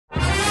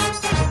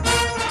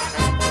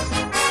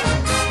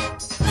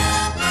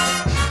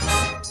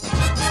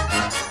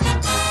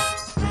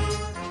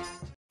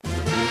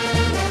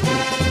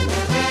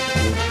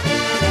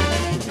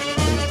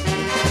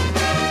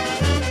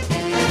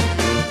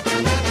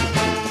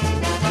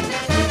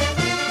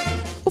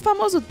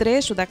famoso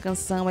trecho da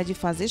canção É de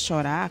Fazer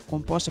Chorar,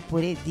 composta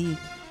por Edi,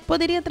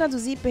 poderia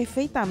traduzir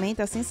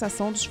perfeitamente a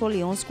sensação dos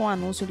foliões com o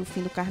anúncio do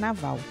fim do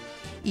carnaval.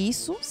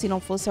 Isso se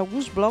não fosse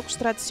alguns blocos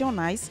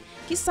tradicionais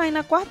que saem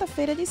na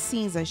quarta-feira de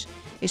Cinzas,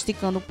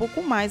 esticando um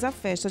pouco mais a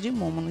festa de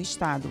Momo no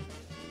estado.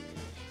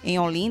 Em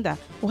Olinda,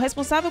 o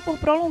responsável por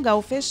prolongar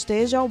o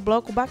festejo é o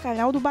bloco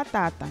Bacalhau do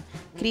Batata,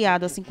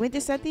 criado há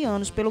 57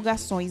 anos pelo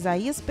garçom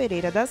Isaías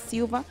Pereira da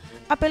Silva,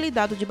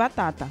 apelidado de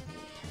Batata.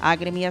 A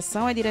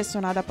agremiação é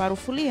direcionada para o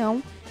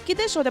folião, que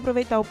deixou de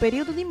aproveitar o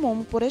período de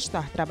Momo por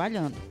estar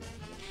trabalhando.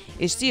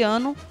 Este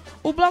ano,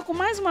 o bloco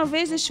mais uma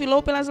vez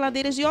desfilou pelas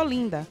ladeiras de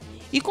Olinda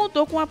e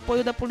contou com o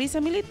apoio da Polícia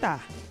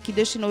Militar, que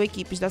destinou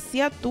equipes da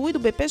Ciatu e do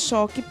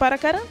Pmpe para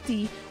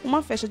garantir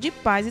uma festa de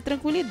paz e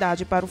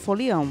tranquilidade para o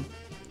folião.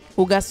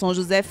 O garçom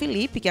José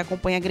Felipe, que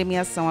acompanha a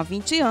agremiação há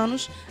 20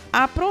 anos,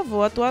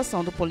 aprovou a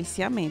atuação do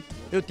policiamento.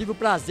 Eu tive o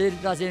prazer de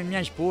trazer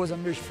minha esposa,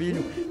 meus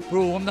filhos, para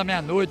o Homem da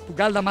Meia-Noite, para o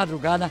Galo da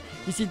Madrugada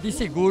e sentir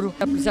seguro.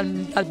 A Polícia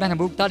Militar de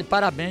Pernambuco está de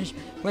parabéns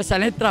com um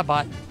excelente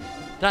trabalho,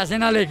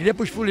 trazendo alegria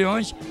para os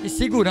foliões e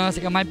segurança,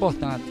 que é mais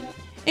importante.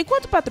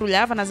 Enquanto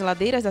patrulhava nas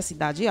ladeiras da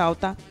Cidade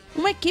Alta,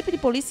 uma equipe de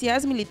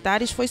policiais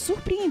militares foi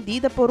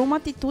surpreendida por uma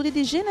atitude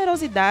de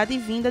generosidade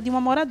vinda de uma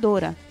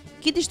moradora,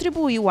 que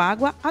distribuiu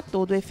água a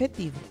todo o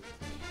efetivo.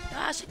 Eu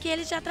acho que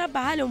eles já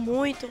trabalham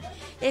muito,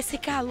 esse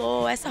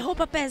calor, essa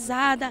roupa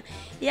pesada,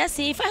 e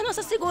assim, faz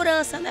nossa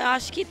segurança, né? Eu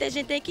acho que a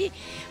gente tem que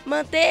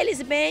manter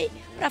eles bem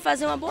para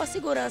fazer uma boa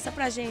segurança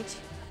para a gente.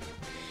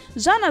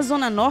 Já na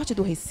zona norte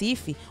do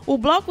Recife, o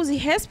Bloco Os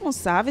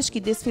Irresponsáveis, que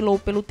desfilou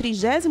pelo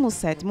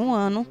 37º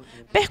ano,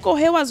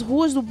 percorreu as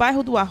ruas do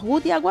bairro do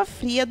Arruda e Água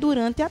Fria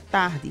durante a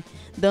tarde,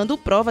 dando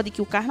prova de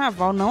que o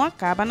carnaval não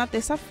acaba na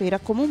terça-feira,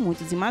 como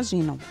muitos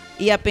imaginam.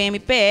 E a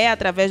Pmpe,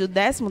 através do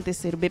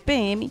 13º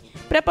BPM,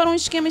 preparou um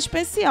esquema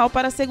especial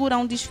para assegurar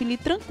um desfile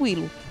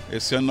tranquilo.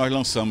 Esse ano nós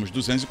lançamos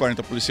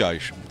 240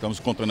 policiais. Estamos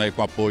contando aí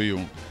com o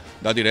apoio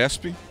da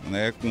Diresp,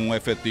 né, com o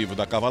efetivo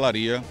da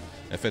Cavalaria,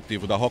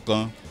 efetivo da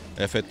Rocan,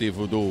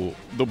 efetivo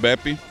do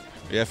BEP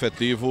e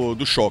efetivo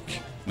do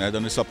Choque, né,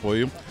 dando esse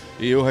apoio.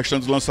 E o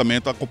restante do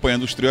lançamento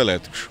acompanhando os trios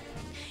elétricos.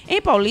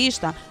 Em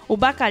Paulista, o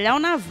Bacalhau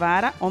na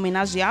Vara,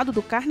 homenageado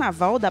do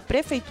Carnaval da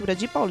Prefeitura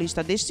de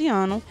Paulista deste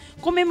ano,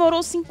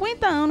 comemorou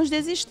 50 anos de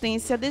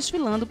existência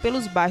desfilando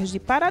pelos bairros de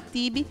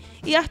Paratibe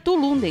e Arthur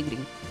Lundegren.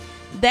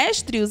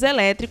 10 trios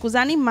elétricos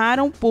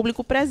animaram o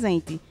público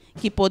presente,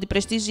 que pôde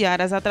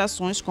prestigiar as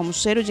atrações como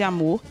Cheiro de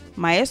Amor,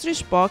 Maestro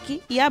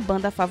Spock e a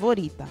Banda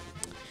Favorita.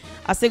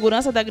 A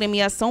segurança da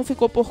agremiação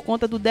ficou por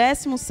conta do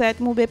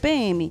 17º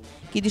BPM,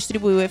 que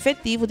distribuiu o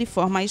efetivo de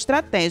forma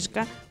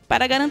estratégica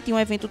para garantir um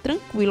evento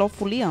tranquilo ao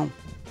folião.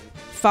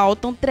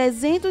 Faltam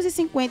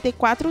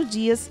 354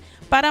 dias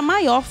para a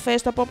maior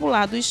festa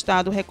popular do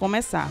estado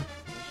recomeçar.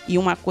 E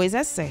uma coisa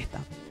é certa,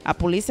 a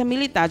Polícia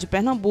Militar de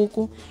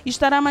Pernambuco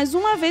estará mais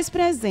uma vez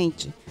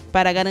presente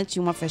para garantir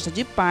uma festa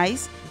de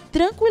paz,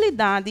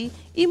 tranquilidade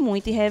e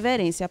muita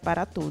irreverência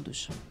para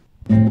todos.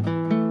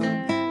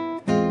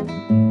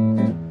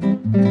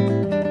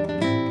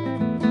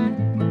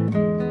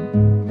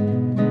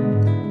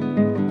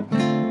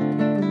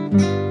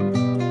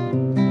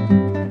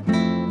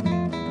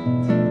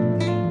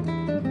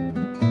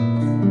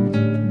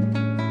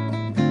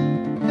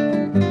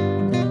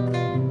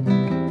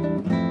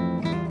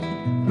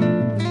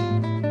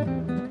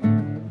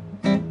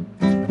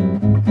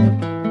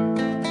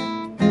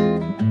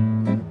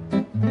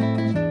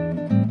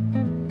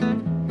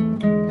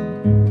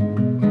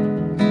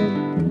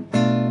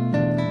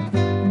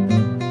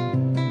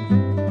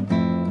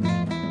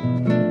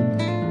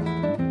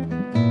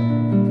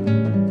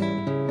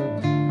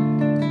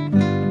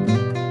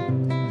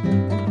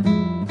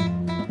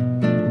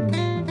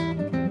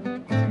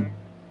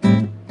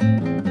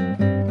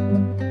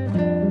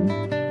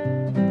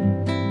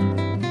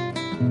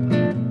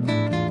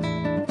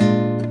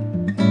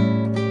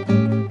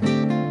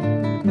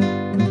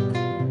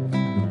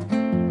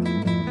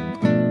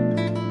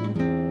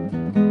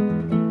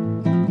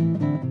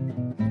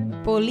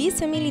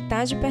 Polícia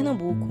Militar de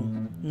Pernambuco.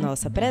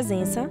 Nossa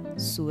presença,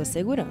 sua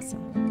segurança.